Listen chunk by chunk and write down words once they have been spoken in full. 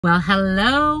Well,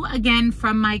 hello again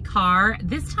from my car.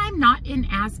 This time not in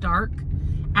as dark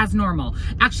as normal.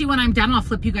 Actually, when I'm done, I'll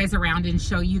flip you guys around and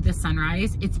show you the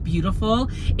sunrise. It's beautiful.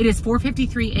 It is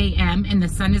 4:53 a.m. and the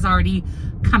sun is already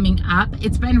coming up.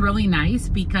 It's been really nice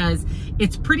because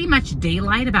it's pretty much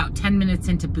daylight about 10 minutes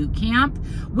into boot camp,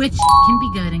 which can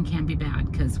be good and can be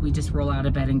bad because we just roll out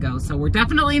of bed and go. So we're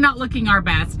definitely not looking our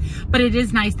best, but it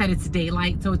is nice that it's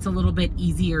daylight, so it's a little bit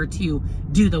easier to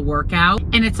do the workout.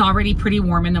 And it's already pretty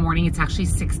warm in the morning. It's actually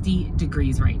 60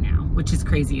 degrees right now, which is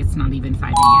crazy. It's not even 5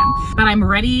 a.m. But I'm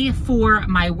ready for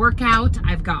my workout.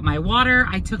 I've got my water.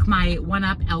 I took my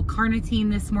 1UP L-carnitine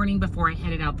this morning before I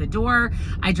headed out the door.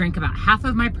 I drank about half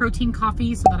of my protein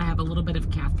coffee so that I have a little bit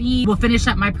of caffeine. We'll finish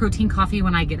up my protein coffee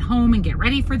when I get home and get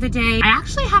ready for the day. I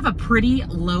actually have a pretty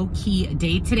low-key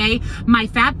day today. My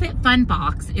FabFitFun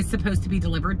box is supposed to be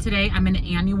delivered today. I'm an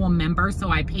annual member, so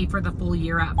I pay for the full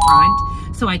year up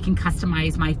front so I can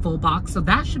customize my full box. So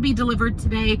that should be delivered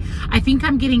today. I think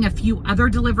I'm getting a few other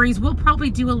deliveries. We'll probably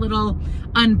do a little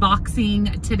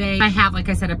unboxing today. I have, like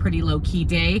I said, a pretty low-key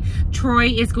day. Troy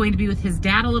is going to be with his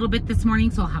dad a little bit this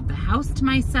morning, so I'll have the house to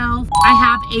myself. I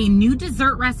have a new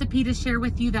dessert recipe to share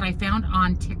with you that I found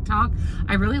on TikTok.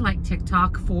 I really like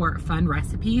TikTok for fun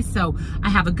recipes. So I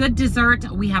have a good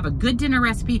dessert. We have a good dinner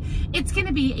recipe. It's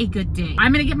gonna be a good day.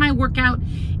 I'm gonna get my workout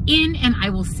in and I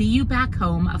will see you back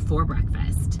home for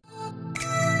breakfast.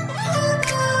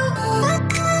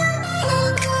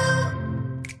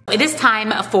 It is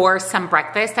time for some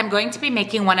breakfast. I'm going to be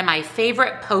making one of my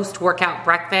favorite post-workout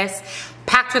breakfasts,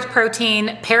 packed with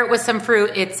protein, pair it with some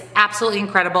fruit. It's absolutely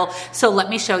incredible. So let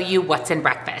me show you what's in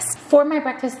breakfast. For my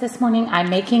breakfast this morning, I'm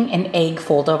making an egg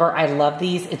fold-over. I love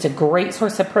these. It's a great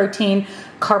source of protein,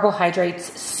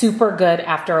 carbohydrates, super good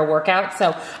after a workout.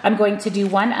 So I'm going to do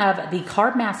one of the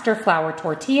Carb Master flour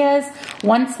tortillas,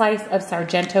 one slice of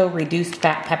Sargento reduced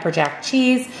fat pepper jack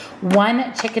cheese,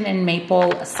 one chicken and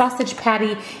maple sausage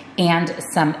patty, and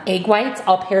some egg whites.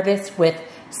 I'll pair this with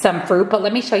some fruit, but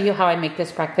let me show you how I make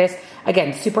this breakfast.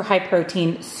 Again, super high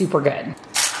protein, super good.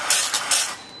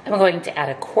 I'm going to add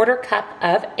a 1/4 cup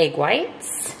of egg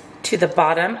whites to the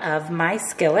bottom of my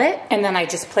skillet, and then I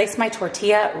just place my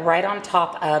tortilla right on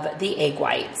top of the egg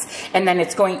whites. And then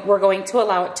we're going to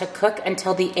allow it to cook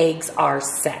until the eggs are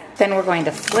set. Then we're going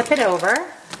to flip it over,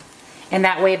 and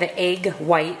that way the egg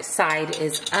white side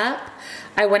is up.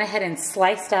 I went ahead and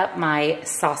sliced up my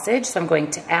sausage, so I'm going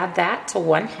to add that to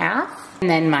 1/2. And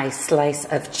then my slice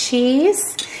of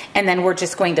cheese. And then we're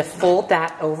just going to fold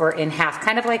that over in half,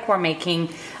 kind of like we're making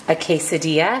a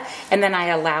quesadilla. And then I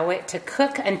allow it to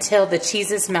cook until the cheese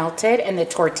is melted and the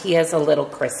tortilla is a little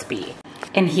crispy.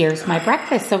 And here's my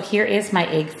breakfast. So here is my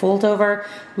egg fold over.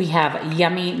 We have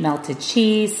yummy melted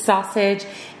cheese, sausage,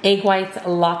 egg whites,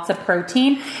 lots of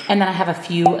protein, and then I have a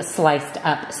few sliced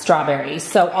up strawberries.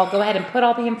 So I'll go ahead and put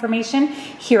all the information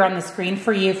here on the screen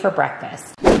for you for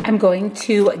breakfast. I'm going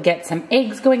to get some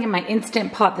eggs going in my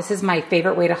Instant Pot. This is my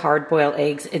favorite way to hard boil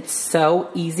eggs. It's so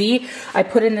easy. I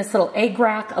put in this little egg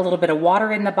rack, a little bit of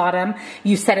water in the bottom.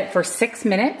 You set it for 6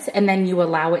 minutes and then you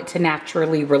allow it to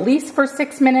naturally release for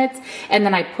 6 minutes. And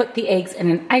then I put the eggs in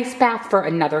an ice bath for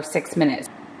another 6 minutes.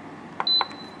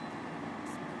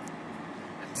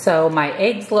 So my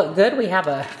eggs look good. We have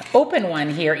an open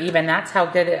one here even. That's how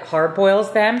good it hard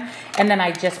boils them. And then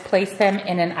I just place them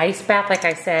in an ice bath, like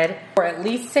I said, for at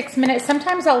least 6 minutes.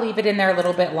 Sometimes I'll leave it in there a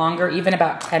little bit longer, even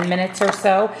about 10 minutes or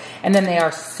so. And then they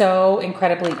are so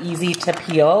incredibly easy to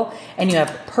peel and you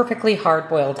have perfectly hard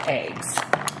boiled eggs.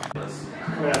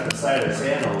 Coming out the side of the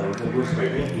sand, where's my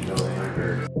pinky going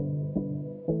under?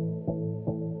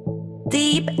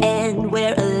 Deep end,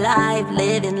 we're alive,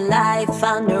 living life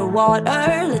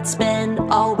underwater. Let's spend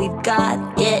all we've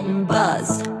got getting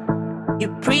buzzed. You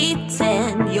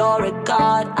pretend you're a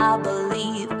god, I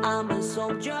believe I'm a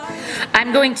soldier.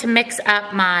 I'm going to mix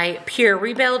up my Pure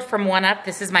Rebuild from 1UP.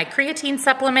 This is my creatine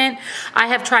supplement. I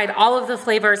have tried all of the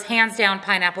flavors. Hands down,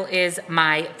 pineapple is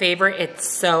my favorite. It's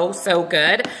so, so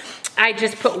good. I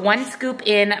just put 1 scoop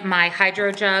in my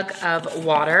HYDROJUG of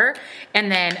water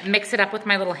and then mix it up with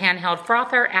my little handheld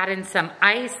frother, add in some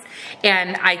ice,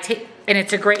 and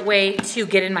it's a great way to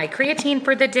get in my creatine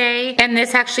for the day. And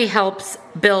this actually helps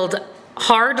build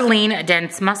hard, lean,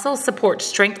 dense muscle, support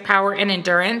strength, power, and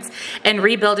endurance, and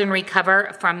rebuild and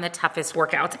recover from the toughest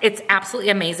workouts. It's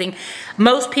absolutely amazing.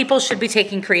 Most people should be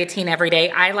taking creatine every day.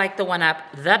 I like the 1UP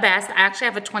the best. I actually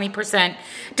have a 20%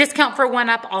 discount for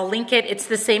 1UP. I'll link it. It's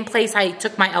the same place I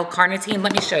took my L-carnitine.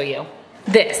 Let me show you.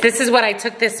 This is what I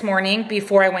took this morning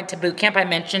before I went to boot camp. I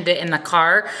mentioned it in the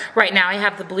car. Right now I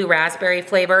have the blue raspberry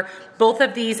flavor. Both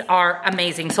of these are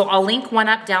amazing. So I'll link one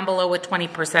up down below with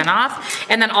 20% off.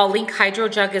 And then I'll link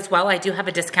HYDROJUG as well. I do have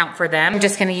a discount for them. I'm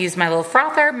just gonna use my little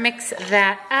frother, mix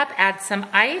that up, add some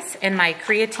ice, and my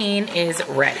creatine is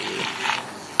ready.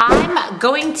 I'm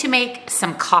going to make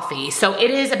some coffee. So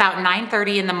it is about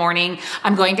 9:30 in the morning.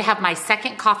 I'm going to have my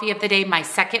second coffee of the day, my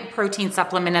second protein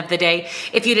supplement of the day.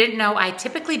 If you didn't know, I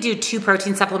typically do 2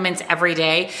 protein supplements every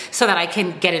day so that I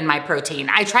can get in my protein.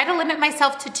 I try to limit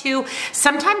myself to 2.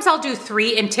 Sometimes I'll do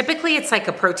 3, and typically it's like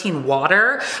a protein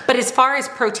water. But as far as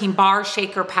protein bar,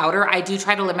 shake, or powder, I do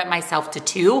try to limit myself to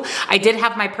 2. I did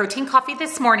have my protein coffee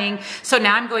this morning, so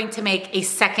now I'm going to make a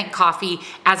second coffee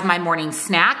as my morning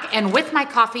snack. And with my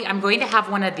coffee, I'm going to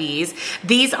have one of these.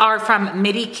 These are from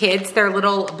Midi Kids. They're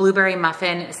little blueberry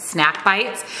muffin snack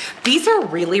bites. These are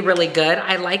really, really good.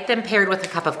 I like them paired with a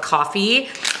cup of coffee.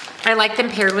 I like them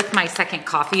paired with my second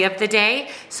coffee of the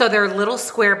day. So they're little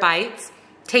square bites.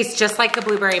 Tastes just like a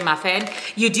blueberry muffin.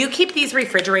 You do keep these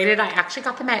refrigerated. I actually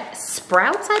got them at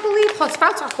Sprouts, I believe. Well,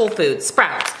 Sprouts or Whole Foods?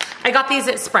 Sprouts. I got these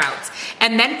at Sprouts.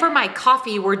 And then for my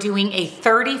coffee, we're doing a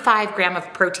 35 gram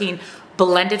of protein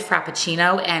blended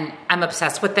Frappuccino, and I'm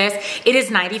obsessed with this. It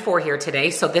is 94 here today,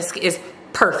 so this is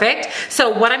perfect.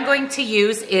 So what I'm going to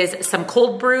use is some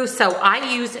cold brew. So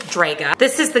I use Draga.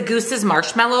 This is the Goose's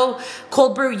Marshmallow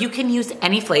cold brew. You can use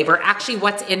any flavor. Actually,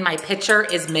 what's in my pitcher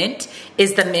is the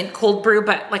mint cold brew.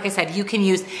 But like I said, you can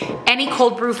use any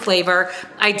cold brew flavor.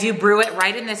 I do brew it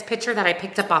right in this pitcher that I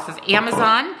picked up off of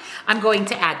Amazon. I'm going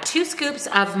to add 2 scoops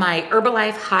of my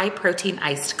Herbalife high protein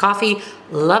iced coffee.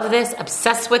 Love this,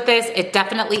 obsessed with this. It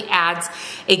definitely adds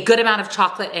a good amount of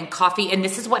chocolate and coffee, and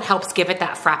this is what helps give it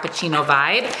that Frappuccino vibe.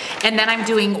 And then I'm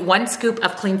doing 1 scoop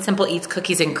of Clean Simple Eats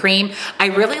cookies and cream. I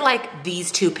really like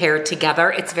these 2 paired together.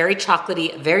 It's very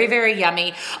chocolatey, very, very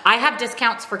yummy. I have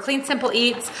discounts for Clean Simple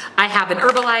Eats. I have an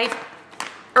Herbalife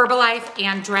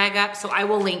and Draga, so I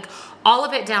will link all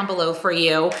of it down below for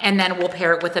you, and then we'll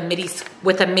pair it with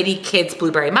a Midi Kids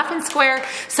blueberry muffin square.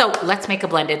 So let's make a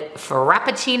blended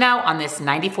Frappuccino on this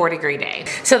 94-degree day.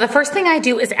 So the first thing I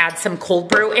do is add some cold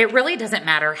brew. It really doesn't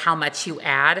matter how much you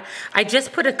add. I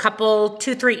just put a couple,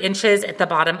 2-3 inches at the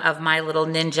bottom of my little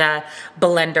Ninja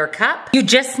blender cup. You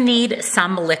just need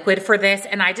some liquid for this,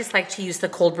 and I just like to use the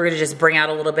cold brew to just bring out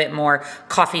a little bit more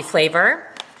coffee flavor.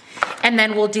 And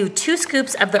then we'll do 2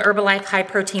 scoops of the Herbalife high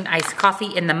protein iced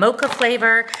coffee in the mocha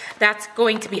flavor. That's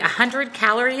going to be 100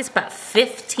 calories, but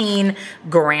 15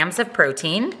 grams of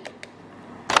protein.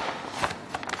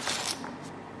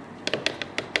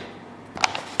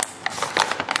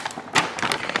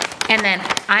 And then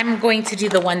I'm going to do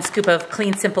the 1 scoop of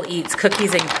Clean Simple Eats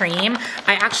cookies and cream.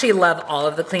 I actually love all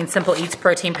of the Clean Simple Eats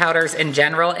protein powders in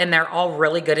general, and they're all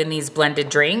really good in these blended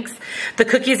drinks. The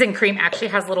cookies and cream actually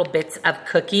has little bits of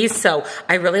cookies, so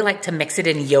I really like to mix it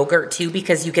in yogurt too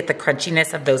because you get the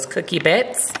crunchiness of those cookie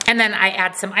bits. And then I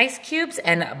add some ice cubes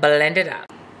and blend it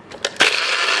up.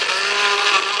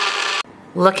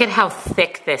 Look at how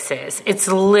thick this is. It's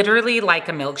literally like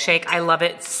a milkshake. I love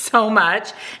it so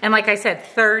much. And like I said,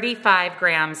 35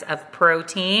 grams of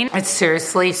protein. It's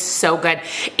seriously so good.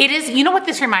 It is, you know what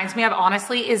this reminds me of,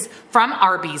 honestly, is from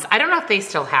Arby's. I don't know if they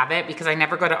still have it because I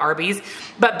never go to Arby's,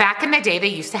 but back in the day, they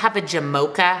used to have the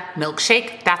Jamocha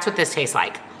milkshake. That's what this tastes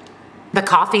like. The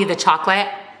coffee, the chocolate,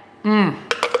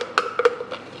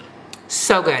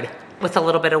 so good. With a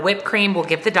little bit of whipped cream. We'll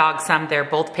give the dog some. They're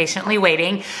both patiently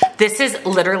waiting. This is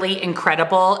literally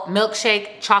incredible.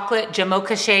 Milkshake, chocolate,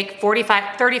 Jamocha shake,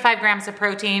 35 grams of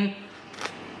protein.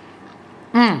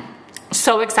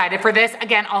 So excited for this.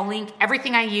 Again, I'll link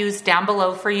everything I use down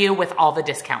below for you with all the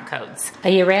discount codes. Are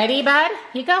you ready, bud?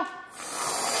 Here you go.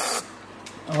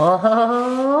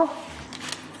 Oh.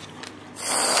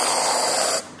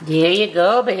 There you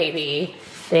go, baby.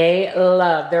 They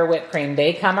love their whipped cream.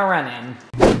 They come a-running.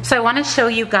 So I want to show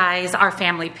you guys our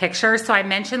family pictures. So I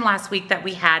mentioned last week that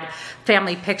we had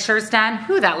family pictures done.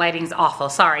 Ooh, that lighting's awful,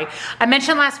 sorry. I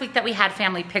mentioned last week that we had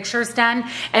family pictures done,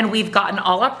 and we've gotten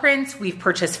all our prints, we've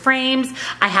purchased frames.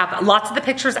 I have lots of the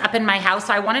pictures up in my house,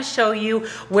 so I want to show you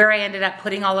where I ended up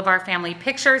putting all of our family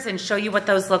pictures and show you what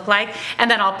those look like.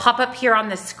 And then I'll pop up here on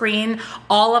the screen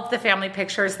all of the family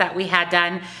pictures that we had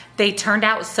done. They turned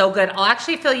out so good. I'll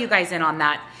actually fill you guys in on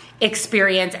that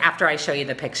experience after I show you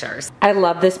the pictures. I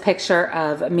love this picture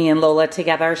of me and Lola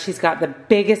together. She's got the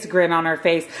biggest grin on her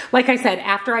face. Like I said,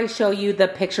 after I show you the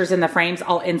pictures in the frames,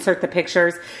 I'll insert the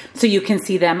pictures so you can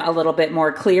see them a little bit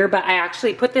more clear. But I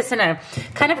actually put this in a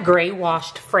kind of gray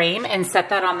washed frame and set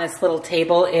that on this little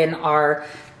table in our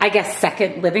I guess,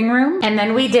 second living room. And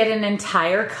then we did an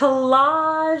entire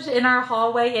collage in our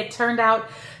hallway. It turned out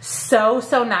so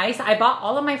nice. I bought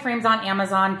all of my frames on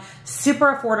Amazon,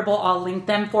 super affordable. I'll link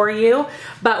them for you.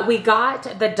 But we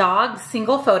got the dog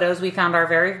single photos. We found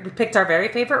we picked our very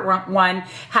favorite one,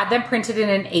 had them printed in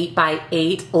an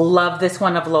 8x8. Love this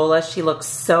one of Lola. She looks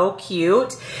so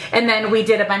cute. And then we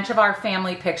did a bunch of our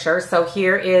family pictures. So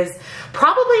here is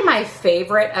probably my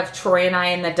favorite of Troy and I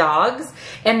and the dogs.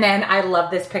 And then I love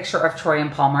this picture of Troy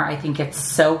and Palmer. I think it's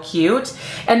so cute.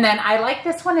 And then I like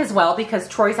this one as well because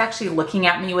Troy's actually looking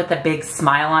at me with a big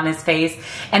smile on his face,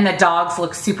 and the dogs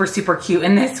look super cute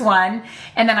in this one.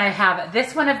 And then I have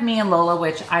this one of me and Lola,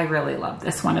 which I really love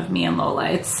this one of me and Lola.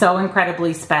 It's so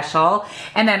incredibly special.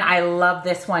 And then I love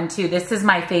this one too. This is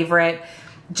my favorite,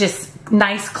 just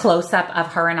nice close-up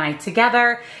of her and I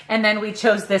together. And then we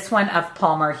chose this one of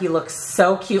Palmer. He looks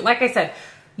so cute. Like I said,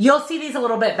 you'll see these a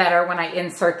little bit better when I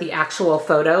insert the actual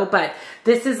photo, but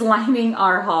this is lining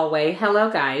our hallway. Hello,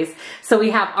 guys. So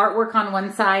we have artwork on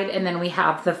one side, and then we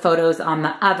have the photos on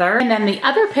the other. And then the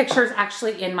other picture is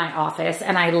actually in my office,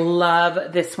 and I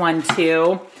love this one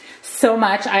too so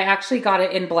much. I actually got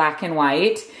it in black and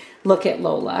white. Look at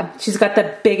Lola. She's got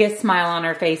the biggest smile on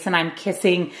her face, and I'm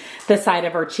kissing the side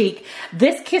of her cheek.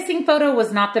 This kissing photo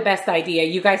was not the best idea.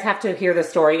 You guys have to hear the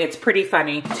story. It's pretty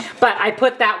funny. But I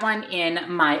put that one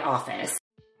in my office.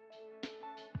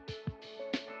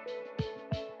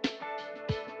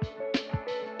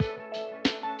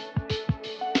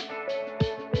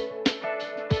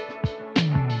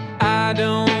 I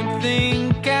don't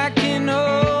think I can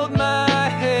hold my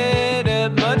head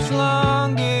up much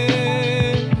longer.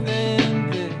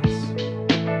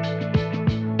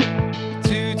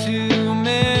 Too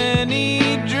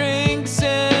many drinks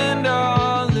and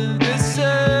all of the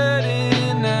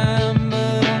sudden I'm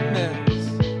a mess.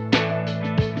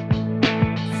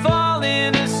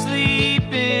 Falling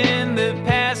asleep in the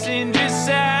passenger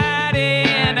side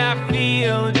and I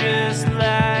feel just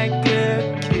like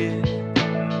a kid.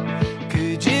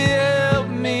 Could you help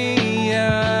me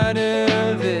out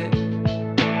of it?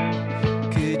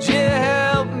 Could you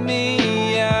help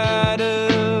me out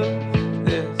of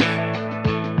this?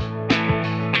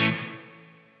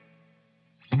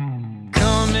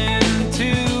 Coming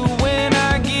to when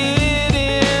I get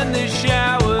in the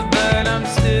shower, but I'm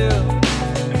still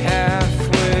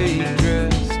halfway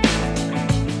dressed.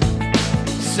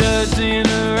 Sussing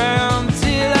around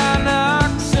till I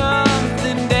knock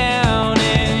something down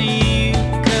and you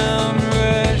come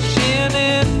rushing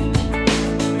in.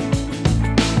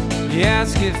 You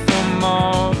ask if I'm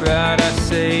alright, I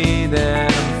say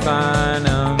that I'm fine.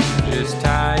 I'm just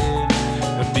tired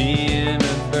of being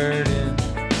a burden.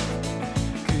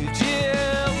 Could you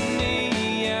help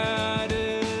me out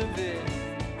of it?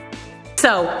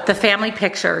 So the family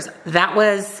pictures, that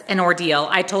was an ordeal.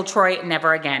 I told Troy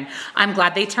never again. I'm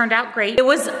glad they turned out great. It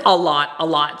was a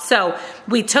lot. So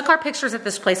we took our pictures at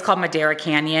this place called Madera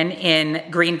Canyon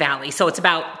in Green Valley. So it's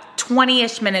about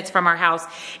 20-ish minutes from our house.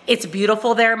 It's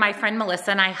beautiful there. My friend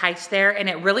Melissa and I hiked there, and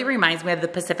it really reminds me of the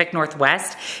Pacific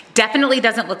Northwest. Definitely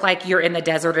doesn't look like you're in the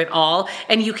desert at all.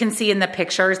 And you can see in the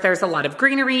pictures, there's a lot of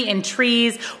greenery and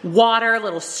trees, water,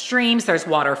 little streams, there's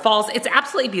waterfalls. It's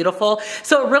absolutely beautiful.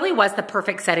 So it really was the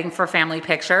perfect setting for family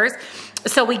pictures.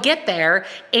 So we get there,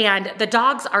 and the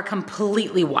dogs are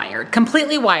completely wired.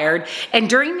 And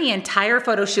during the entire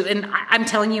photo shoot, and I'm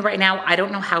telling you right now, I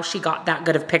don't know how she got that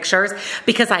good of pictures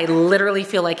because I literally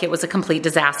feel like it was a complete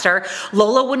disaster.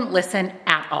 Lola wouldn't listen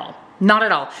at all. Not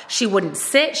at all. She wouldn't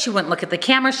sit. She wouldn't look at the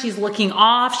camera. She's looking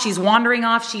off. She's wandering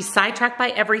off. She's sidetracked by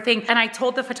everything. And I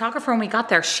told the photographer when we got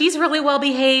there, she's really well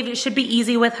behaved. It should be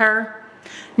easy with her.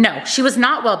 No, she was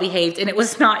not well behaved, and it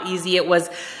was not easy. It was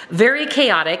very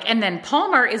chaotic. And then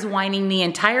Palmer is whining the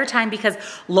entire time because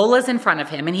Lola's in front of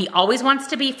him, and he always wants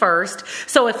to be first.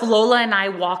 So if Lola and I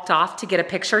walked off to get a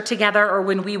picture together, or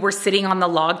when we were sitting on the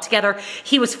log together,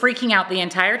 he was freaking out the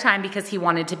entire time because he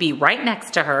wanted to be right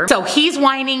next to her. So he's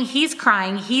whining, he's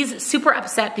crying, he's super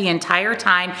upset the entire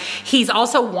time. He's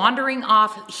also wandering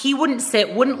off. He wouldn't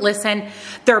sit, wouldn't listen.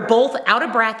 They're both out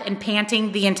of breath and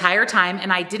panting the entire time,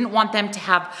 and I didn't want them to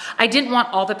have, I didn't want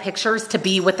all the pictures to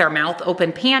be with their mouth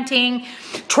open panting.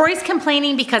 Troy's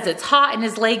complaining because it's hot and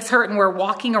his legs hurt, and we're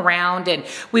walking around, and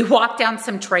we walked down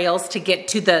some trails to get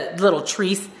to the little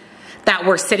trees, that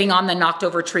were sitting on the knocked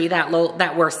over tree that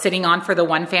we're sitting on for the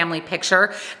one family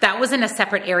picture. That was in a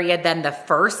separate area than the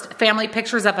first family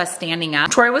pictures of us standing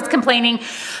up. Troy was complaining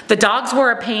the dogs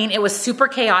were a pain. It was super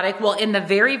chaotic. Well, in the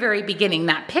very, very beginning,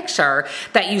 that picture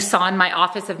that you saw in my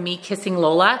office of me kissing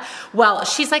Lola, well,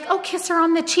 she's like, oh, kiss her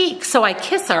on the cheek. So I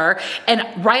kiss her, and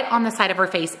right on the side of her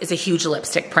face is a huge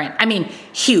lipstick print. I mean,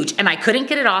 huge. And I couldn't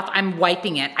get it off. I'm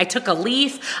wiping it. I took a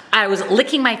leaf. I was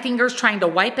licking my fingers trying to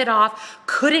wipe it off.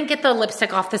 Couldn't get the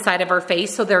lipstick off the side of her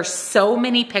face. So there's so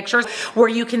many pictures where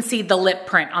you can see the lip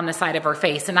print on the side of her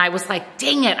face. And I was like,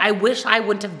 dang it, I wish I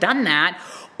wouldn't have done that.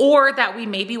 Or that we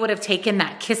maybe would have taken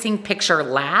that kissing picture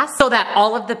last so that a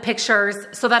lot of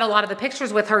the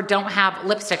pictures with her don't have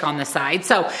lipstick on the side.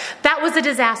 So that was a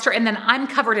disaster. And then I'm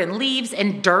covered in leaves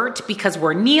and dirt because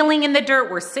we're kneeling in the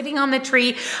dirt. We're sitting on the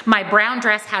tree. My brown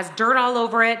dress has dirt all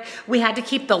over it. We had to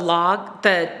keep the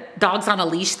dogs on a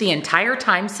leash the entire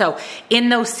time. So in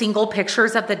those single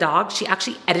pictures of the dog, she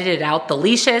actually edited out the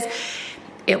leashes.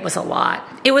 It was a lot.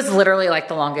 It was literally like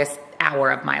the longest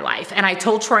hour of my life. And I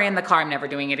told Troy in the car, I'm never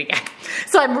doing it again.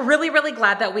 So I'm really, really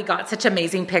glad that we got such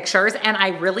amazing pictures. And I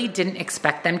really didn't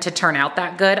expect them to turn out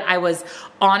that good. I was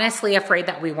honestly afraid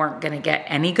that we weren't going to get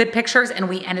any good pictures, and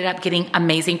we ended up getting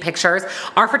amazing pictures.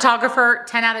 Our photographer,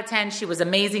 10 out of 10. She was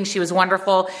amazing. She was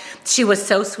wonderful. She was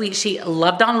so sweet. She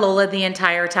loved on Lola the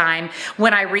entire time.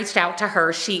 When I reached out to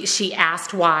her, she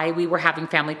asked why we were having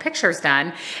family pictures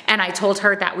done. And I told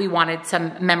her that we wanted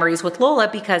some memories with Lola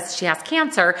because she has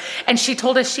cancer. And she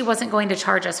told us she wasn't going to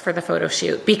charge us for the photo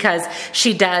shoot because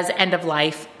she does end of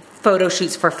life photo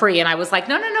shoots for free. And I was like,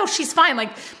 no, she's fine. Like,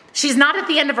 she's not at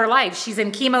the end of her life. She's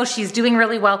in chemo. She's doing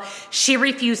really well. She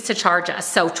refused to charge us.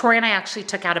 So Troy and I actually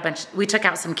took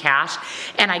out some cash,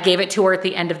 and I gave it to her at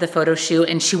the end of the photo shoot,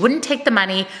 and she wouldn't take the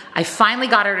money. I finally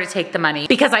got her to take the money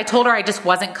because I told her I just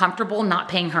wasn't comfortable not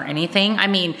paying her anything. I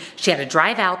mean, she had to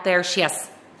drive out there. She has,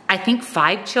 I think,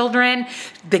 5 children,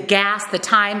 the gas, the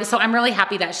time. So I'm really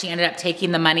happy that she ended up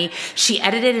taking the money. She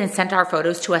edited and sent our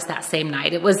photos to us that same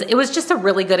night. It was just a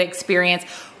really good experience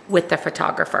with the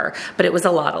photographer, but it was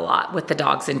a lot with the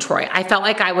dogs and Troy. I felt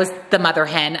like I was the mother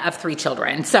hen of 3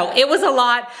 children. So it was a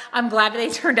lot. I'm glad they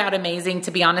turned out amazing.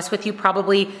 To be honest with you,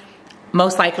 probably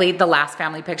most likely the last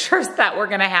family pictures that we're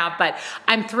gonna have, but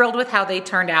I'm thrilled with how they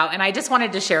turned out. And I just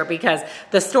wanted to share because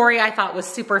the story I thought was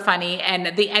super funny,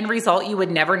 and the end result, you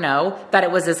would never know that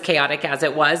it was as chaotic as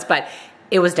it was, but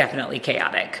it was definitely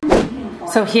chaotic.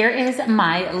 So here is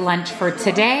my lunch for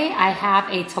today. I have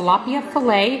a tilapia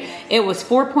fillet. It was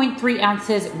 4.3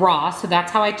 ounces raw, so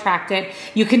that's how I tracked it.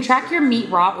 You can track your meat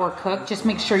raw or cooked. Just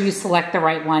make sure you select the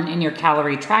right one in your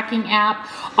calorie tracking app.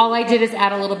 All I did is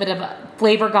add a little bit of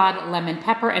Flavor God lemon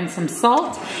pepper and some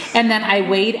salt. And then I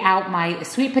weighed out my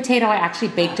sweet potato. I actually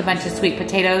baked a bunch of sweet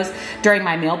potatoes during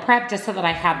my meal prep just so that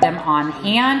I have them on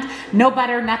hand. No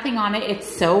butter, nothing on it. It's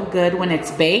so good when it's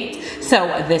baked. So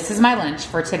this is my lunch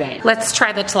for today. Let's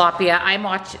try the tilapia.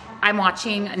 I'm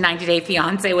watching 90 Day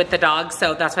Fiance with the dog,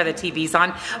 so that's why the TV's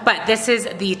on. But this is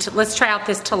let's try out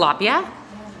this tilapia.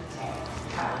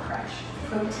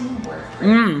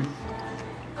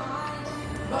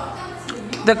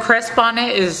 The crisp on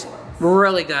it is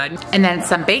really good. And then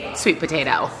some baked sweet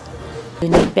potato. You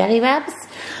need belly rubs?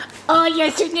 Oh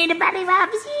yes, you need a belly rub.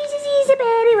 He's a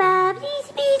belly rub.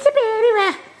 He's a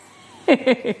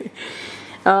belly rub.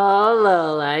 Oh,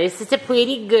 Lola, this is a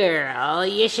pretty girl.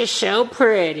 You're just so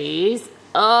pretty.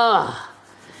 Oh,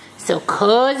 so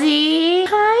cozy.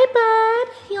 Hi,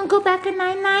 bud. You wanna go back a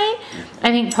night-night? I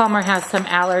think Palmer has some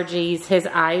allergies. His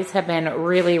eyes have been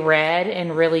really red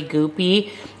and really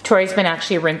goopy. Troy's been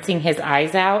actually rinsing his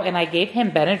eyes out, and I gave him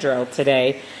Benadryl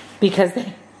today because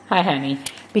hi, honey,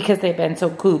 because they've been so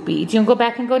goopy. Do you wanna go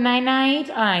back and go night-night?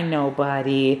 I know,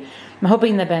 buddy. I'm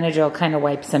hoping the Benadryl kind of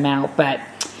wipes him out, but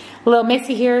little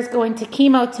Missy here is going to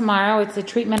chemo tomorrow. It's a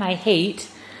treatment I hate.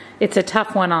 It's a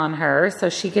tough one on her, so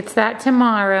she gets that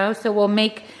tomorrow. So we'll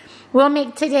make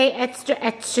today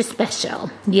extra special.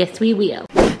 Yes, we will.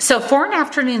 So for an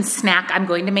afternoon snack, I'm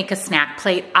going to make a snack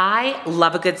plate. I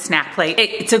love a good snack plate.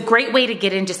 It's a great way to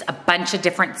get in just a bunch of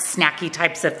different snacky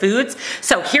types of foods.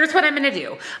 So here's what I'm gonna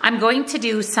do. I'm going to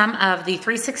do some of the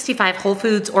 365 Whole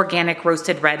Foods organic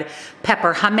roasted red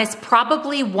pepper hummus,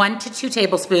 probably 1 to 2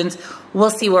 tablespoons. We'll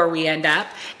see where we end up.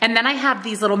 And then I have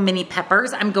these little mini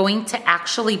peppers. I'm going to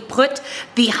actually put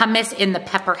the hummus in the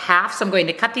pepper half. So I'm going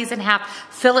to cut these in half,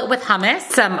 fill it with hummus,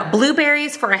 some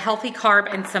blueberries for a healthy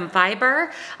carb and some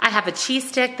fiber. I have a cheese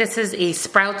stick. This is a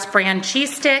Sprouts brand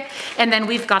cheese stick. And then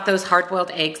we've got those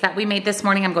hard-boiled eggs that we made this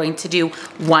morning. I'm going to do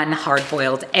 1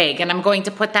 hard-boiled egg. And I'm going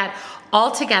to put that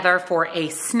all together for a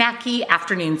snacky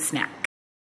afternoon snack.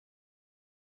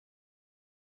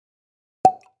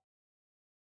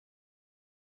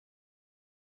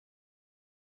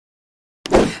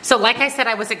 So like I said,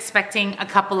 I was expecting a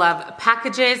couple of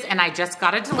packages and I just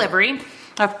got a delivery.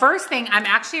 The first thing I'm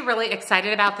actually really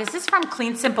excited about, this is from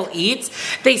Clean Simple Eats.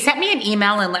 They sent me an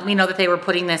email and let me know that they were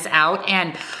putting this out.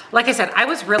 And like I said, I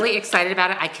was really excited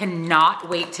about it. I cannot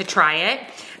wait to try it.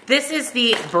 This is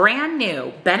the brand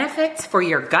new Benefits for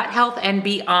Your Gut Health and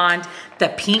Beyond, the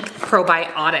Pink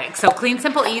Probiotic. So Clean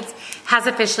Simple Eats has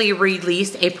officially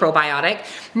released a probiotic.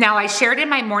 Now I shared in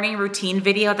my morning routine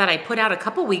video that I put out a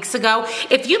couple weeks ago.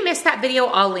 If you missed that video,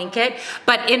 I'll link it.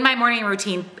 But in my morning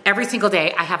routine, every single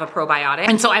day I have a probiotic.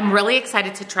 And so I'm really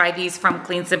excited to try these from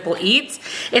Clean Simple Eats.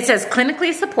 It says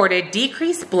clinically supported,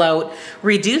 decrease bloat,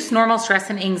 reduce normal stress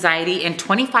and anxiety in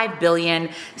 25 billion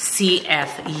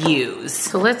CFUs.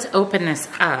 So let's open this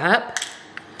up.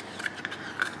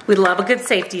 We love a good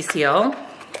safety seal.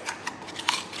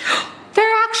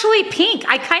 They're actually pink.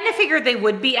 I kind of figured they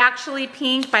would be actually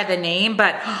pink by the name,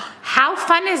 but how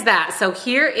fun is that? So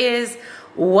here is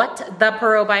what the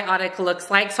probiotic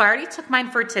looks like. So I already took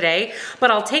mine for today,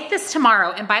 but I'll take this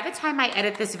tomorrow. And by the time I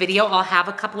edit this video, I'll have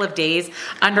a couple of days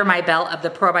under my belt of the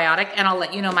probiotic and I'll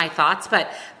let you know my thoughts. But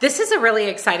this is a really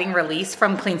exciting release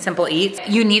from Clean Simple Eats.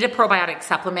 You need a probiotic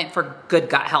supplement for good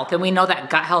gut health. And we know that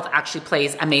gut health actually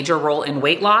plays a major role in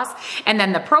weight loss. And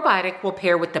then the probiotic will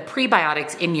pair with the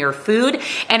prebiotics in your food.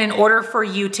 And in order for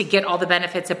you to get all the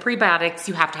benefits of prebiotics,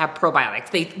 you have to have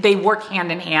probiotics. They work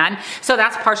hand in hand. So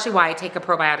that's partially why I take a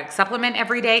probiotic supplement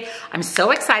every day. I'm so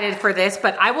excited for this,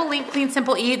 but I will link Clean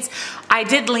Simple Eats.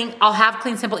 I'll have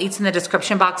Clean Simple Eats in the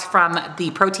description box from the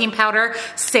protein powder.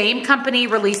 Same company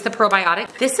released the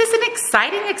probiotic. This is an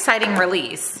exciting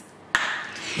release.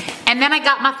 And then I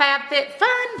got my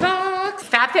FabFitFun box.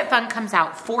 FabFitFun comes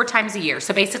out 4 times a year,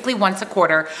 so basically once a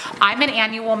quarter. I'm an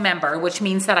annual member, which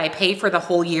means that I pay for the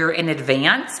whole year in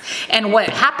advance. And what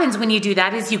happens when you do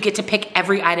that is you get to pick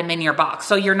every item in your box.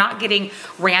 So you're not getting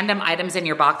random items in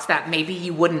your box that maybe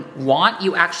you wouldn't want.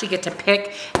 You actually get to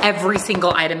pick every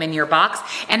single item in your box.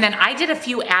 And then I did a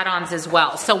few add-ons as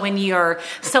well. So when you're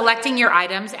selecting your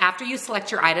items, after you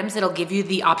select your items, it'll give you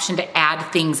the option to add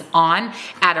things on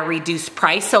at a reduced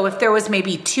price. So if there was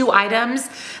maybe 2 items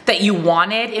that you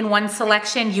wanted in one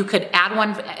selection, you could add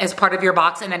one as part of your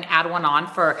box and then add one on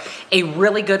for a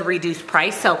really good reduced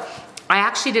price. So I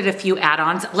actually did a few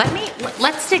add-ons.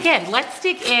 Let's dig in. Let's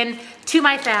dig in to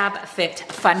my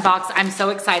FabFitFun box. I'm so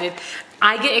excited.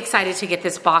 I get excited to get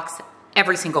this box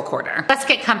every single quarter. Let's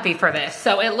get comfy for this.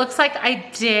 So it looks like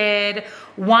I did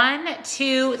 1,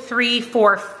 2, 3,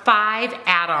 4, 5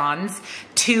 add-ons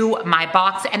to my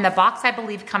box, and the box I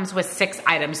believe comes with 6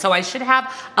 items. So I should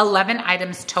have 11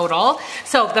 items total.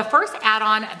 So the first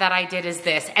add-on that I did is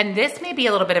this, and this may be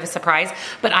a little bit of a surprise,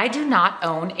 but I do not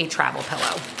own a travel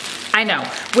pillow. I know,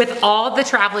 with all the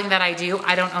traveling that I do,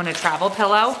 I don't own a travel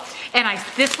pillow. And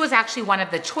this was actually one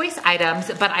of the choice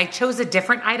items, but I chose a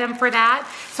different item for that.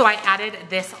 So I added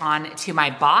this on to my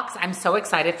box. I'm so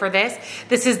excited for this.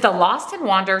 This is the Lost and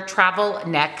Wander Travel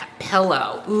Neck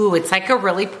Pillow. Ooh, it's like a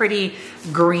really pretty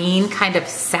green kind of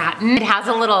satin. It has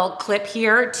a little clip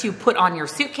here to put on your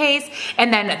suitcase,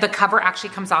 and then the cover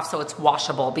actually comes off so it's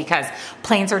washable because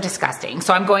planes are disgusting.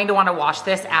 So I'm going to want to wash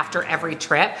this after every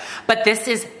trip, but this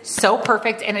is so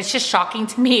perfect, and it's just shocking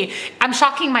to me. I'm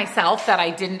shocking myself that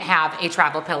I didn't have a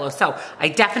travel pillow, so I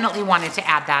definitely wanted to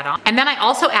add that on. And then I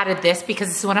also added this because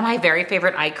this is one of my very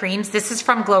favorite eye creams. This is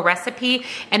from Glow Recipe,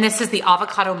 and this is the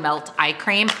Avocado Melt Eye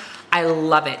Cream. I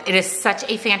love it. It is such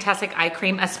a fantastic eye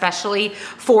cream, especially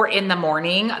for in the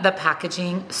morning. The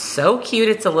packaging, so cute.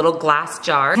 It's a little glass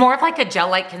jar. More of like a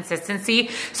gel-like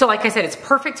consistency. So like I said, it's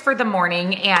perfect for the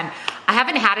morning, and I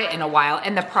haven't had it in a while,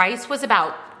 and the price was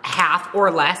about half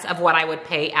or less of what I would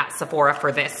pay at Sephora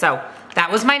for this. So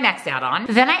that was my next add-on.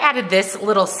 Then I added this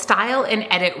little Style and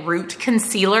Edit Root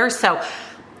Concealer. So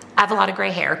I have a lot of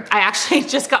gray hair. I actually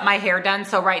just got my hair done,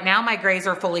 so right now my grays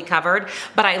are fully covered,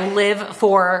 but I live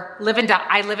and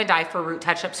die for root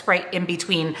touch-up spray in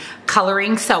between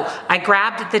coloring. So I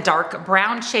grabbed the dark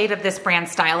brown shade of this brand,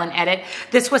 Style and Edit.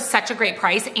 This was such a great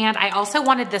price, and I also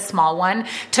wanted the small one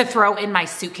to throw in my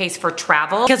suitcase for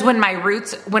travel, because when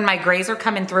my grays are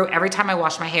coming through, every time I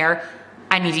wash my hair,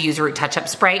 I need to use root touch-up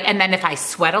spray. And then if I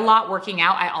sweat a lot working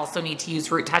out, I also need to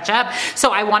use root touch-up.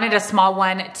 So I wanted a small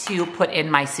one to put in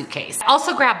my suitcase. I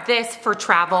also grabbed this for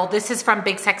travel. This is from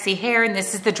Big Sexy Hair, and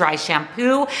this is the dry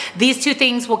shampoo. These 2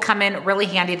 things will come in really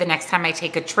handy the next time I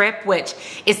take a trip, which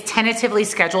is tentatively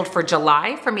scheduled for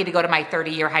July for me to go to my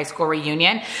 30-year high school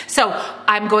reunion. So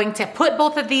I'm going to put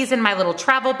both of these in my little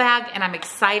travel bag, and I'm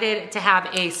excited to have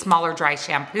a smaller dry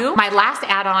shampoo. My last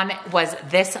add-on was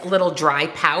this little dry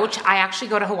pouch. I actually actually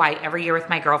go to Hawaii every year with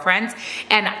my girlfriends,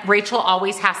 and Rachel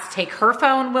always has to take her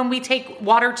phone when we take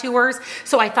water tours.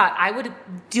 So I thought I would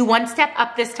do one step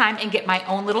up this time and get my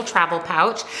own little travel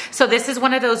pouch. So this is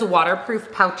one of those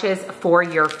waterproof pouches for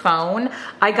your phone.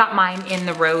 I got mine in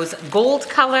the rose gold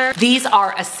color. These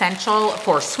are essential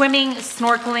for swimming,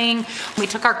 snorkeling. We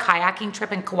took our kayaking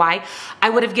trip in Kauai. I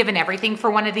would have given everything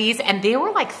for one of these, and they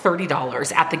were like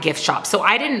 $30 at the gift shop. So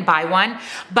I didn't buy one,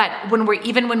 but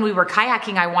even when we were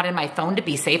kayaking, I wanted my phone to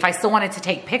be safe. I still wanted to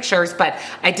take pictures, but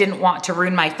I didn't want to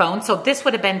ruin my phone. So this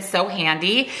would have been so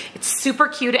handy. It's super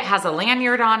cute. It has a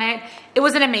lanyard on it. It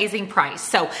was an amazing price.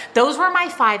 So those were my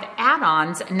 5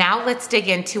 add-ons. Now let's dig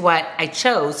into what I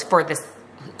chose for this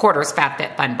quarters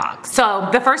FabFitFun box. So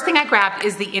the first thing I grabbed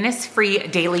is the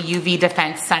Innisfree Daily UV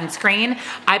Defense Sunscreen.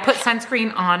 I put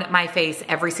sunscreen on my face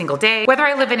every single day. Whether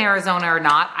I live in Arizona or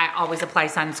not, I always apply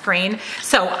sunscreen.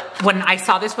 So when I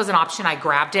saw this was an option, I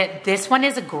grabbed it. This one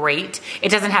is great. It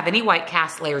doesn't have any white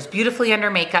cast, layers beautifully under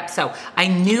makeup, so I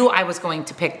knew I was going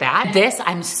to pick that. This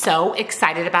I'm so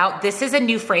excited about. This is a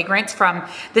new fragrance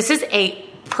this is a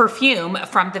perfume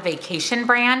from the Vacation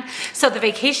brand. So the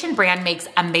Vacation brand makes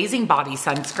amazing body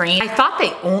sunscreen. I thought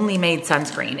they only made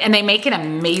sunscreen, and they make an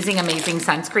amazing, amazing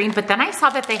sunscreen, but then I saw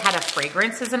that they had a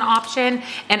fragrance as an option,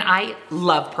 and I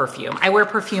love perfume. I wear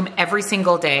perfume every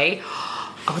single day.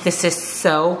 Oh, this is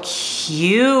so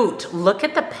cute. Look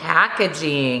at the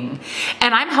packaging.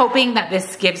 And I'm hoping that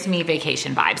this gives me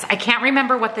vacation vibes. I can't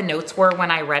remember what the notes were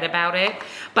when I read about it,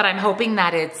 but I'm hoping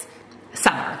that it's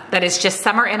summer, that it's just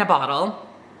summer in a bottle.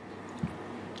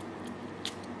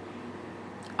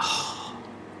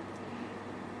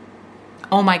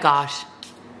 Oh my gosh.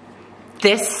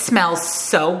 This smells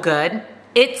so good.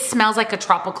 It smells like a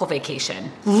tropical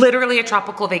vacation. Literally a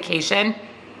tropical vacation.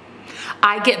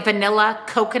 I get vanilla,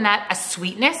 coconut, a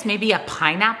sweetness, maybe a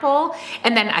pineapple,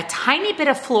 and then a tiny bit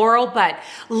of floral, but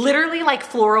literally like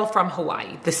floral from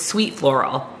Hawaii, the sweet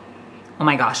floral. Oh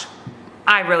my gosh.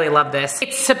 I really love this.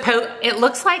 It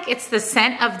looks like it's the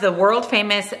scent of the world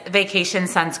famous Vacation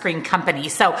sunscreen company.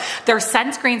 So their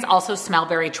sunscreens also smell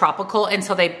very tropical, and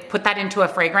so they put that into a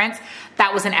fragrance.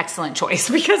 That was an excellent choice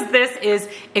because this is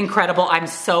incredible. I'm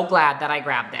so glad that I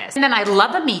grabbed this. And then I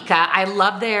love Amika. I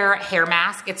love their hair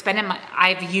mask. It's been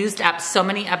I've used up so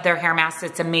many of their hair masks.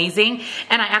 It's amazing.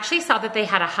 And I actually saw that they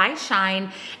had a high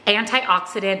shine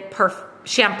antioxidant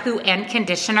shampoo and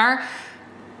conditioner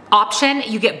option.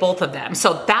 You get both of them.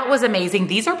 So that was amazing.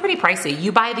 These are pretty pricey.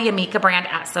 You buy the Amika brand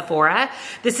at Sephora.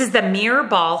 This is the Mirror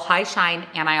Ball High Shine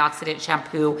Antioxidant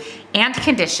Shampoo and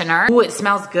Conditioner. Ooh, it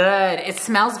smells good. It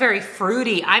smells very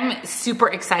fruity. I'm super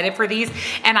excited for these,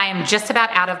 and I am just about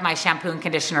out of my shampoo and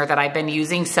conditioner that I've been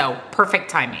using, so perfect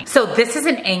timing. So this is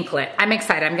an anklet. I'm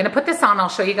excited. I'm gonna put this on. I'll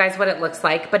show you guys what it looks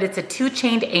like, but it's a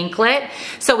 2-chained anklet.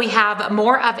 So we have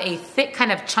more of a thick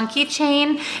kind of chunky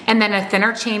chain and then a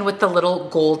thinner chain with the little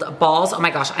gold balls. Oh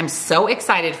my gosh, I'm so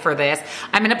excited for this.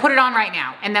 I'm gonna put it on right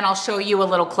now, and then I'll show you a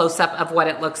little close-up of what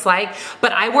it looks like.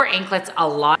 But I wear anklets a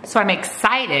lot, so I'm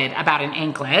excited about an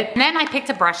anklet. And then I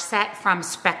picked a brush set from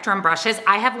Spectrum Brushes.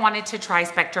 I have wanted to try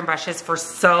Spectrum Brushes for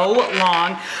so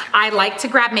long. I like to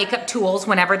grab makeup tools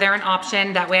whenever they're an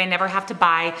option. That way I never have to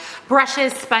buy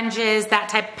brushes, sponges, that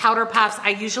type, powder puffs. I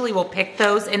usually will pick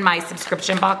those in my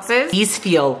subscription boxes. These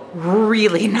feel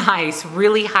really nice,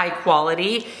 really high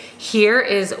quality. Here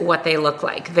is what they look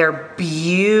like. They're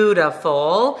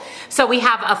beautiful. So we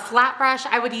have a flat brush.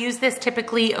 I would use this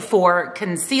typically for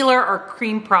concealer or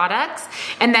cream products.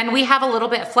 And then we have a little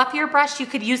bit fluffier brush. You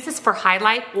could use this for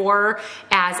highlight or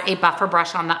as a buffer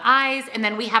brush on the eyes. And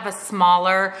then we have a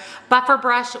smaller buffer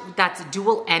brush that's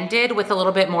dual-ended with a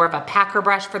little bit more of a packer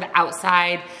brush for the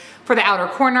outside, for the outer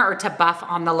corner, or to buff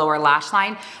on the lower lash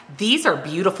line. These are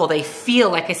beautiful. They feel,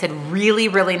 like I said, really,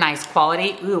 really nice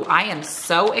quality. Ooh, I am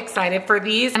so excited for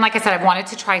these. And like I said, I've wanted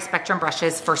to try Spectrum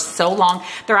Brushes for so long.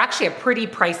 They're actually a pretty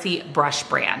pricey brush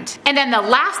brand. And then the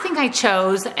last thing I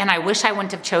chose, and I wish I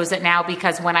wouldn't have chose it now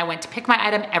because when I went to pick my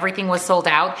item, everything was sold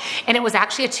out. And it was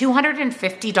actually a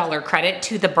 $250 credit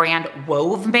to the brand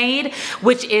Wove Made,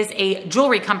 which is a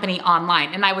jewelry company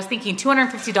online. And I was thinking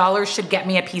 $250 should get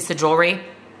me a piece of jewelry.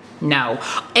 No,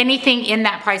 anything in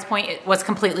that price point, it was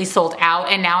completely sold out,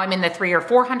 and now I'm in the $300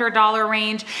 or $400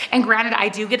 range. And granted, I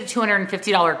do get a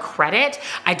 $250 credit.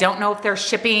 I don't know if they're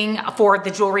shipping for the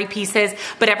jewelry pieces,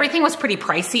 but everything was pretty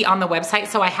pricey on the website,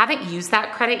 so I haven't used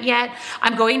that credit yet.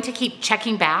 I'm going to keep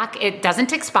checking back. It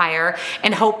doesn't expire,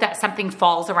 and hope that something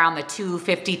falls around the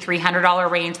 $250,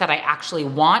 $300 range that I actually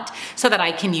want so that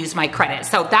I can use my credit.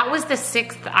 So that was the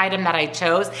 6th item that I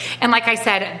chose. And like I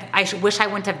said, I wish I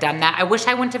wouldn't have done that. I wish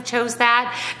I wouldn't have chose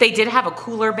that. They did have a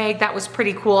cooler bag that was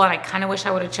pretty cool, and I kind of wish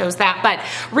I would have chose that. But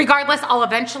regardless, I'll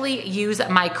eventually use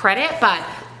my credit. But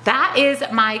that is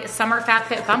my summer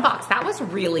FabFitFun box. That was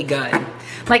really good.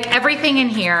 Like, everything in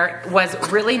here was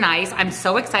really nice. I'm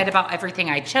so excited about everything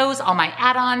I chose, all my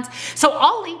add-ons. So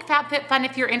I'll link FabFitFun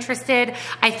if you're interested.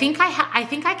 I think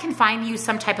I can find you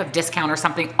some type of discount or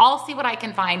something. I'll see what I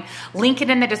can find. Link it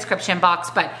in the description box,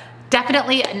 but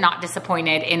definitely not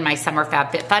disappointed in my summer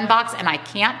FabFitFun box, and I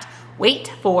can't wait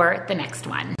for the next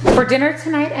one. For dinner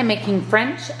tonight, I'm making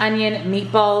French onion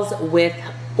meatballs with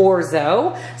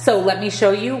orzo. So let me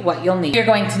show you what you'll need. You're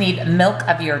going to need milk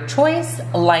of your choice,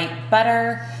 light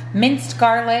butter, minced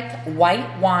garlic,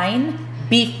 white wine,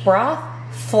 beef broth,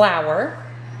 flour,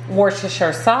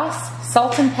 Worcestershire sauce,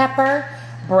 salt and pepper,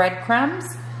 breadcrumbs,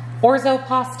 orzo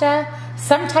pasta,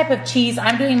 some type of cheese.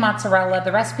 I'm doing mozzarella.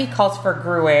 The recipe calls for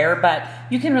Gruyere, but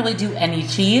you can really do any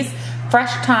cheese.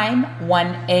 Fresh thyme,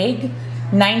 1 egg,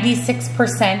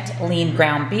 96% lean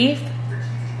ground beef,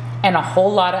 and a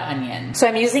whole lot of onion. So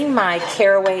I'm using my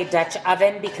Caraway Dutch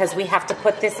oven because we have to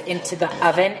put this into the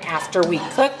oven after we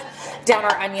cook down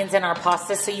our onions and our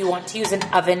pasta, so you want to use an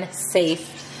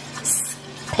oven-safe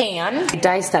pan. I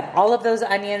diced up all of those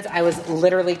onions. I was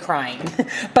literally crying.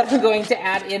 But I'm going to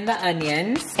add in the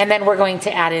onions, and then we're going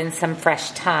to add in some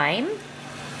fresh thyme.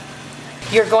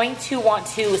 You're going to want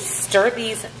to stir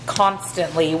these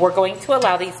constantly. We're going to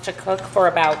allow these to cook for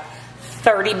about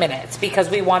 30 minutes because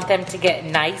we want them to get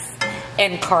nice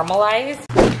and caramelized.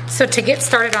 So to get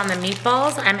started on the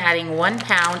meatballs, I'm adding 1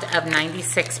 pound of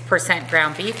 96%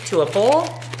 ground beef to a bowl,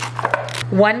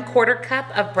 1/4 cup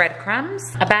of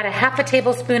breadcrumbs, about 1/2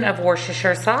 tablespoon of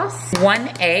Worcestershire sauce, 1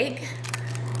 egg,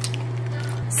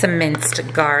 some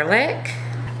minced garlic,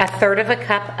 1/3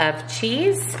 cup of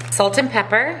cheese, salt and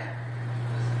pepper,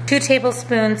 2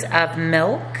 tablespoons of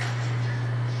milk,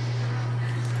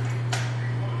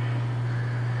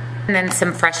 and then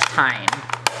some fresh thyme.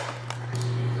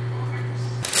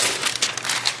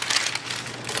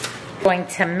 Going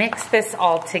to mix this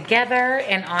all together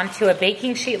and onto a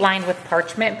baking sheet lined with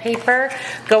parchment paper.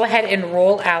 Go ahead and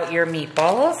roll out your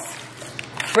meatballs.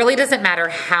 Really doesn't matter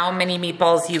how many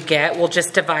meatballs you get. We'll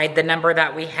just divide the number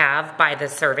that we have by the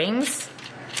servings.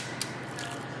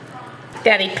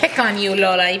 Daddy, pick on you,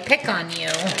 Lola. Pick on you.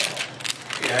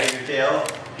 Yeah, your tail.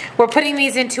 We're putting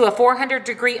these into a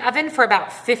 400-degree oven for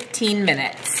about 15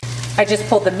 minutes. I just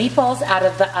pulled the meatballs out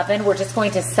of the oven. We're just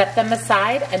going to set them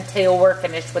aside until we're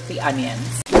finished with the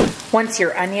onions. Once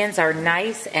your onions are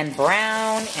nice and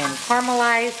brown and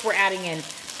caramelized, we're adding in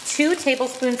 2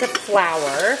 tablespoons of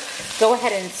flour. Go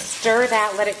ahead and stir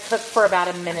that, let it cook for about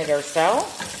a minute or so.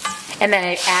 And then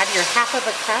add your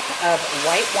 1/2 cup of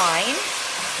white wine.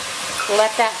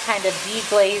 Let that kind of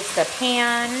deglaze the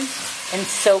pan and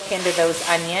soak into those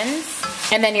onions.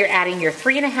 And then you're adding your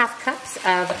 3.5 cups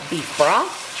of beef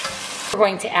broth. We're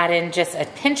going to add in just a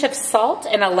pinch of salt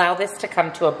and allow this to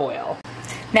come to a boil.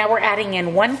 Now we're adding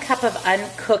in 1 cup of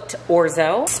uncooked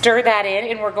orzo. Stir that in,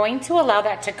 and we're going to allow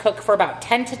that to cook for about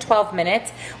 10 to 12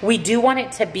 minutes. We do want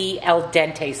it to be al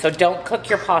dente, so don't cook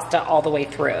your pasta all the way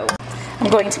through. I'm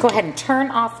going to go ahead and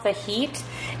turn off the heat,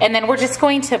 and then we're just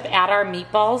going to add our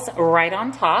meatballs right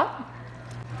on top.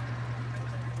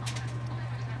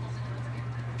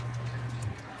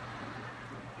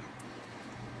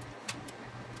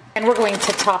 And we're going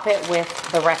to top it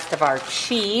with the rest of our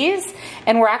cheese.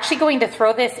 And we're actually going to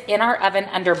throw this in our oven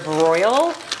under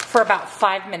broil for about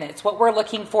 5 minutes. What we're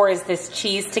looking for is this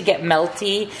cheese to get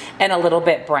melty and a little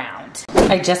bit browned.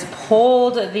 I just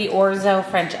pulled the orzo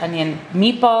French onion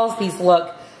meatballs. These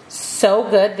look so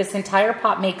good. This entire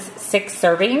pot makes 6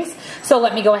 servings. So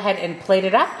let me go ahead and plate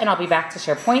it up, and I'll be back to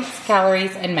share points,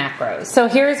 calories, and macros. So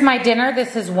here's my dinner.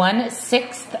 This is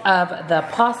 1/6 of the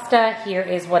pasta. Here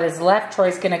is what is left.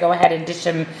 Troy's gonna go ahead and dish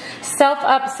himself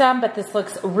up some, but this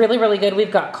looks really, really good.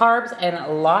 We've got carbs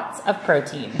and lots of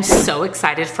protein. I'm so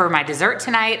excited for my dessert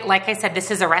tonight. Like I said,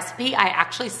 this is a recipe I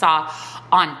actually saw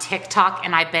on TikTok,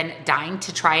 and I've been dying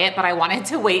to try it, but I wanted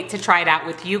to wait to try it out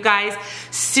with you guys.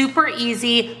 Super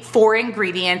easy, 4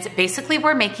 ingredients. Basically,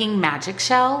 we're making magic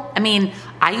shell. I mean,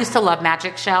 I used to love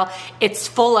magic shell. It's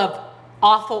full of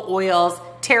awful oils,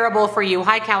 terrible for you,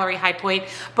 high calorie, high point,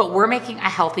 but we're making a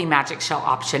healthy magic shell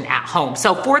option at home.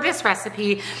 So for this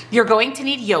recipe, you're going to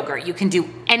need yogurt. You can do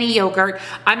any yogurt.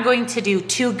 I'm going to do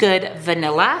 2 Good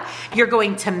vanilla. You're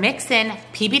going to mix in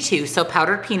PB2, so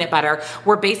powdered peanut butter.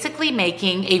 We're basically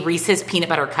making a Reese's peanut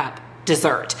butter cup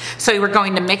dessert. So we're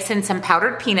going to mix in some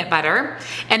powdered peanut butter,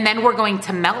 and then we're going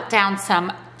to melt down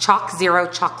some Chalk Zero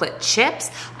chocolate chips.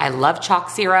 I love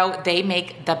Chalk Zero. They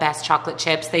make the best chocolate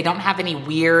chips. They don't have any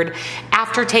weird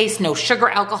aftertaste, no sugar,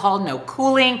 alcohol, no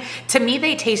cooling. To me,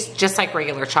 they taste just like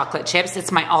regular chocolate chips.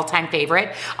 It's my all-time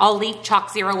favorite. I'll link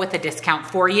Chalk Zero with a discount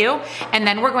for you. And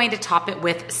then we're going to top it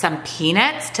with some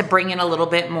peanuts to bring in a little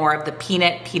bit more of the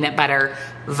peanut butter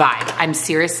vibe. I'm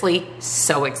seriously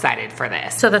so excited for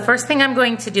this. So the first thing I'm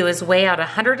going to do is weigh out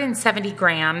 170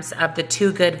 grams of the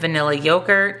Too Good vanilla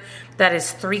yogurt. That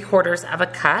is 3/4 of a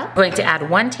cup. I'm going to add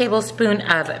 1 tablespoon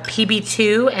of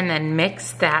PB2 and then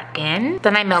mix that in.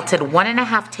 Then I melted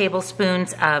 1.5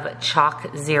 tablespoons of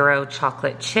Chalk Zero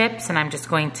chocolate chips, and I'm just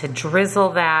going to drizzle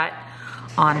that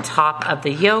on top of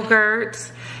the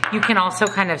yogurt. You can also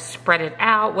kind of spread it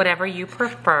out, whatever you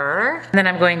prefer. And then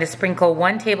I'm going to sprinkle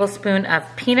 1 tablespoon of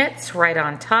peanuts right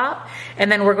on top.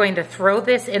 And then we're going to throw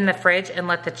this in the fridge and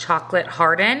let the chocolate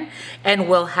harden. And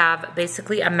we'll have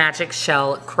basically a magic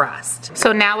shell crust.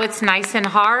 So now it's nice and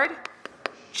hard,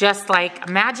 just like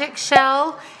a magic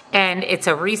shell. And it's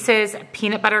a Reese's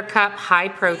peanut butter cup high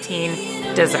protein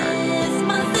dessert.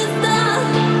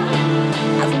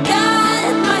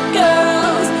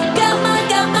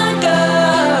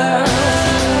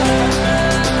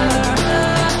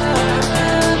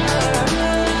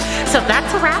 So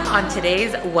that's a wrap on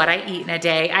today's What I Eat in a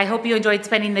Day. I hope you enjoyed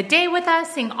spending the day with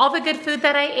us, seeing all the good food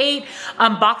that I ate,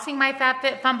 unboxing my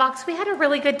FabFitFun box. We had a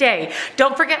really good day.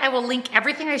 Don't forget, I will link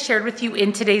everything I shared with you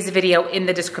in today's video in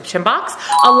the description box,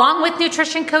 along with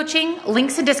nutrition coaching,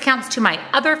 links and discounts to my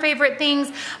other favorite things,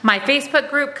 my Facebook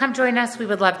group. Come join us. We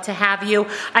would love to have you.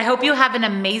 I hope you have an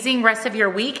amazing rest of your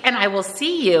week, and I will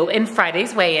see you in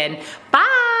Friday's weigh-in.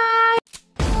 Bye!